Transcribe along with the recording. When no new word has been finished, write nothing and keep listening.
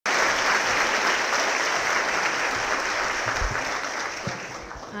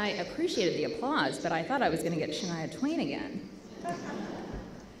I appreciated the applause, but I thought I was going to get Shania Twain again.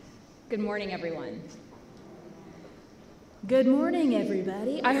 Good morning, everyone. Good morning,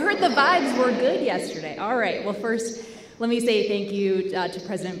 everybody. I heard the vibes were good yesterday. All right, well, first, let me say thank you to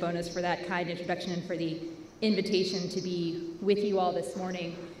President Bonas for that kind introduction and for the invitation to be with you all this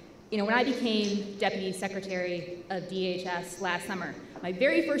morning. You know, when I became Deputy Secretary of DHS last summer, my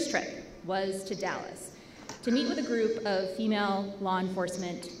very first trip was to Dallas to meet with a group of female law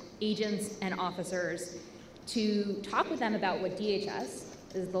enforcement agents and officers to talk with them about what DHS,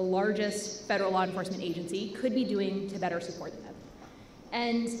 as the largest federal law enforcement agency, could be doing to better support them.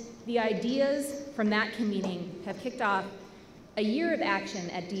 And the ideas from that convening have kicked off a year of action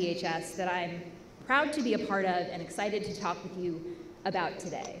at DHS that I'm proud to be a part of and excited to talk with you about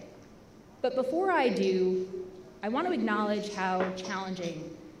today. But before I do, I want to acknowledge how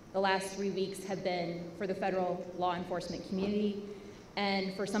challenging the last 3 weeks have been for the federal law enforcement community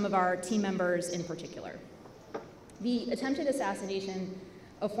and for some of our team members in particular. The attempted assassination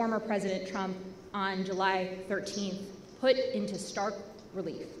of former President Trump on July 13th put into stark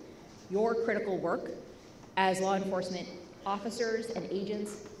relief your critical work as law enforcement officers and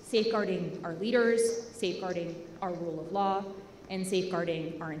agents, safeguarding our leaders, safeguarding our rule of law, and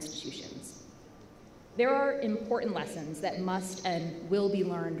safeguarding our institutions. There are important lessons that must and will be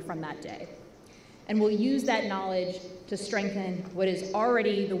learned from that day, and we'll use that knowledge to strengthen what is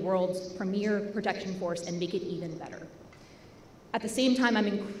already the world's premier protection force and make it even better. At the same time, I'm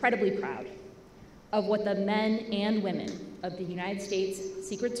incredibly proud of what the men and women of the United States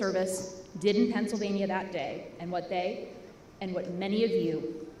Secret Service did in Pennsylvania that day, and what they, and what many of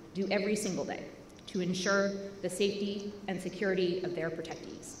you, do every single day to ensure the safety and security of their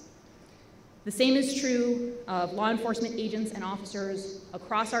protectees. The same is true of law enforcement agents and officers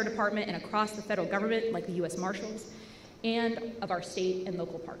across our department and across the federal government, like the U.S. Marshals, and of our state and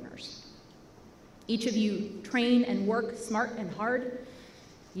local partners. Each of you train and work smart and hard.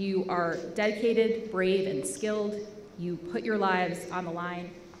 You are dedicated, brave, and skilled. You put your lives on the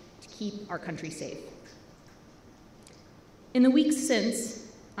line to keep our country safe. In the weeks since,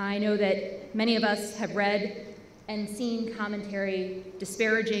 I know that many of us have read and seen commentary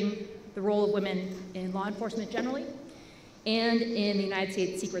disparaging the role of women in law enforcement generally, and in the United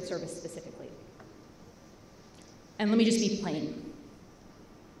States Secret Service specifically. And let me just be plain.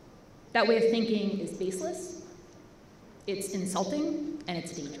 That way of thinking is baseless, it's insulting, and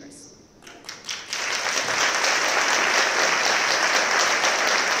it's dangerous.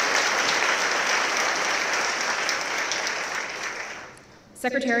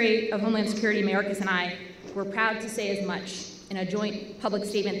 Secretary of Homeland Security Mayorkas and I were proud to say as much in a joint public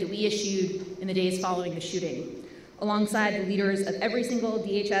statement that we issued in the days following the shooting, alongside the leaders of every single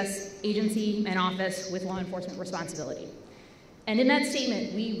DHS agency and office with law enforcement responsibility. And in that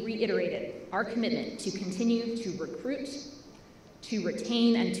statement, we reiterated our commitment to continue to recruit, to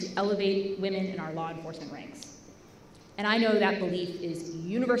retain, and to elevate women in our law enforcement ranks. And I know that belief is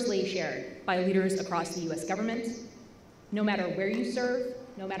universally shared by leaders across the US government. No matter where you serve,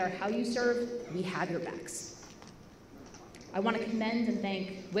 no matter how you serve, we have your backs. I want to commend and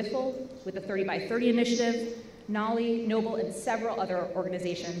thank WIFL with the 30 by 30 initiative, NOLI, Noble, and several other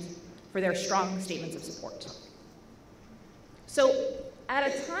organizations for their strong statements of support. So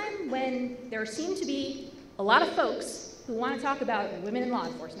at a time when there seem to be a lot of folks who want to talk about women in law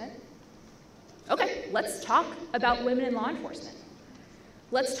enforcement, okay, let's talk about women in law enforcement.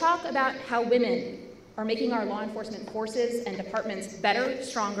 Let's talk about how women are making our law enforcement forces and departments better,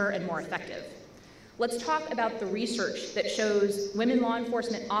 stronger, and more effective. Let's talk about the research that shows women law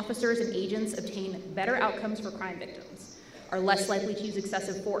enforcement officers and agents obtain better outcomes for crime victims, are less likely to use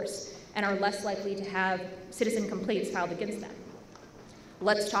excessive force, and are less likely to have citizen complaints filed against them.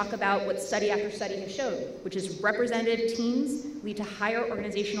 Let's talk about what study after study has shown, which is representative teams lead to higher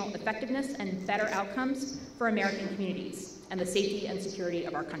organizational effectiveness and better outcomes for American communities and the safety and security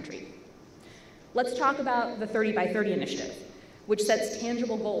of our country. Let's talk about the 30 by 30 initiative, which sets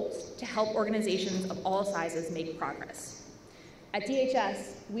tangible goals to help organizations of all sizes make progress. At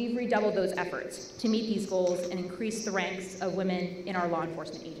DHS, we've redoubled those efforts to meet these goals and increase the ranks of women in our law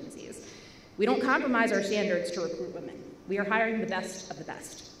enforcement agencies. We don't compromise our standards to recruit women. We are hiring the best of the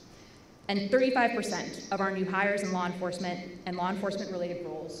best. And 35% of our new hires in law enforcement and law enforcement-related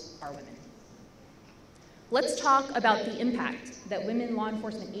roles are women. Let's talk about the impact that women law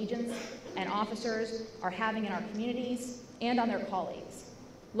enforcement agents and officers are having in our communities and on their colleagues.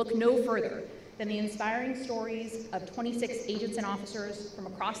 Look no further than the inspiring stories of 26 agents and officers from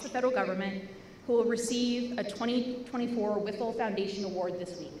across the federal government who will receive a 2024 WIFL Foundation Award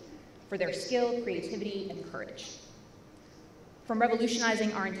this week for their skill, creativity, and courage. From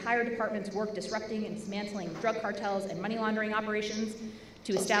revolutionizing our entire department's work disrupting and dismantling drug cartels and money laundering operations,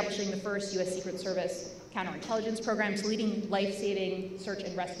 to establishing the first U.S. Secret Service counterintelligence program, to leading life-saving search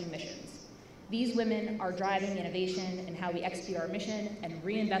and rescue missions. These women are driving innovation in how we execute our mission and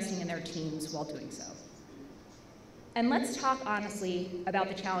reinvesting in their teams while doing so. And let's talk honestly about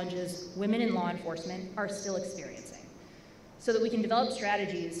the challenges women in law enforcement are still experiencing, so that we can develop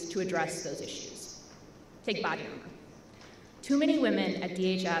strategies to address those issues. Take body armor. Too many women at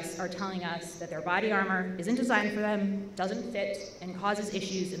DHS are telling us that their body armor isn't designed for them, doesn't fit, and causes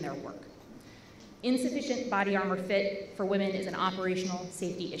issues in their work. Insufficient body armor fit for women is an operational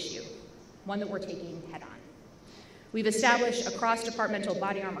safety issue, one that we're taking head on. We've established a cross-departmental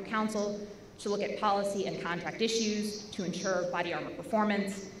body armor council to look at policy and contract issues to ensure body armor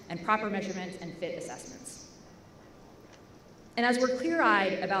performance and proper measurements and fit assessments. And as we're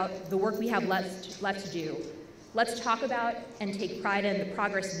clear-eyed about the work we have left to do, let's talk about and take pride in the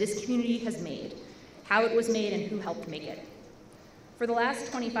progress this community has made, how it was made, and who helped make it. For the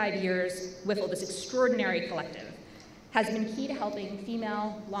last 25 years, WIFL, this extraordinary collective, has been key to helping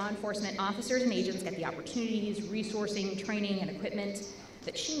female law enforcement officers and agents get the opportunities, resourcing, training, and equipment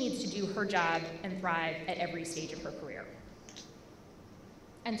that she needs to do her job and thrive at every stage of her career.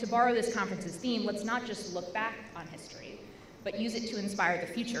 And to borrow this conference's theme, let's not just look back on history, but use it to inspire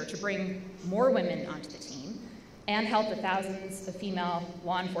the future, to bring more women onto the team, and help the thousands of female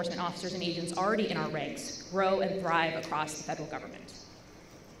law enforcement officers and agents already in our ranks grow and thrive across the federal government.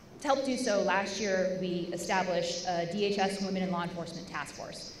 To help do so, last year we established a DHS Women in Law Enforcement Task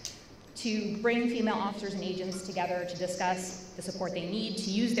Force to bring female officers and agents together to discuss the support they need,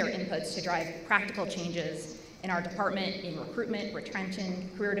 to use their inputs to drive practical changes in our department in recruitment, retention,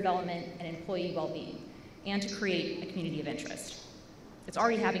 career development, and employee well-being, and to create a community of interest. It's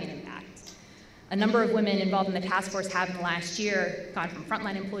already having an impact. A number of women involved in the task force have in the last year gone from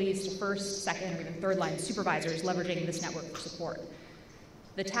frontline employees to first, second, or even third line supervisors leveraging this network for support.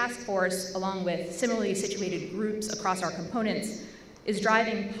 The task force, along with similarly situated groups across our components, is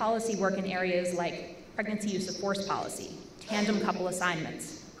driving policy work in areas like pregnancy use of force policy, tandem couple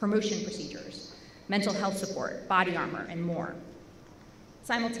assignments, promotion procedures, mental health support, body armor, and more.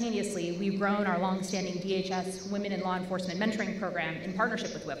 Simultaneously, we've grown our longstanding DHS Women in Law Enforcement Mentoring Program in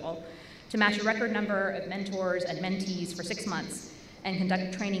partnership with WIFL to match a record number of mentors and mentees for 6 months and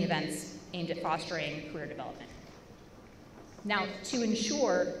conduct training events aimed at fostering career development. Now, to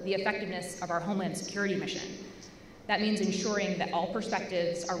ensure the effectiveness of our Homeland Security mission, that means ensuring that all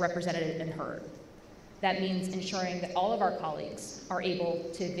perspectives are represented and heard. That means ensuring that all of our colleagues are able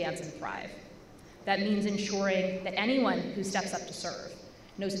to advance and thrive. That means ensuring that anyone who steps up to serve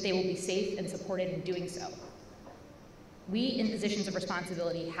knows that they will be safe and supported in doing so. We in positions of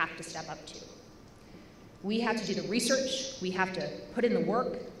responsibility have to step up too. We have to do the research, we have to put in the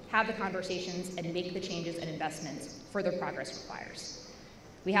work, have the conversations, and make the changes and investments further progress requires.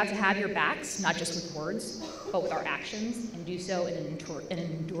 We have to have your backs, not just with words, but with our actions, and do so in an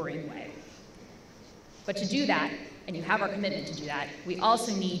enduring way. But to do that, and you have our commitment to do that, we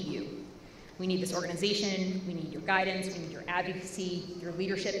also need you. We need this organization, we need your guidance, we need your advocacy, your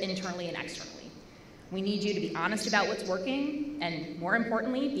leadership internally and externally. We need you to be honest about what's working, and more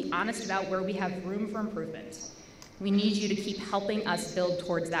importantly, be honest about where we have room for improvement. We need you to keep helping us build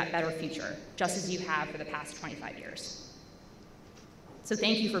towards that better future, just as you have for the past 25 years. So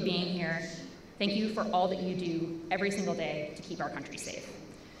thank you for being here. Thank you for all that you do every single day to keep our country safe.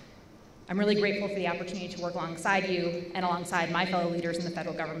 I'm really grateful for the opportunity to work alongside you and alongside my fellow leaders in the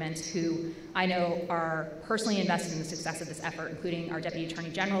federal government who I know are personally invested in the success of this effort, including our Deputy Attorney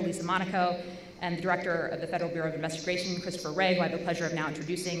General, Lisa Monaco, and the Director of the Federal Bureau of Investigation, Christopher Wray, who I have the pleasure of now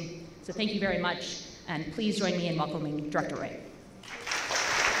introducing. So thank you very much, and please join me in welcoming Director Wray.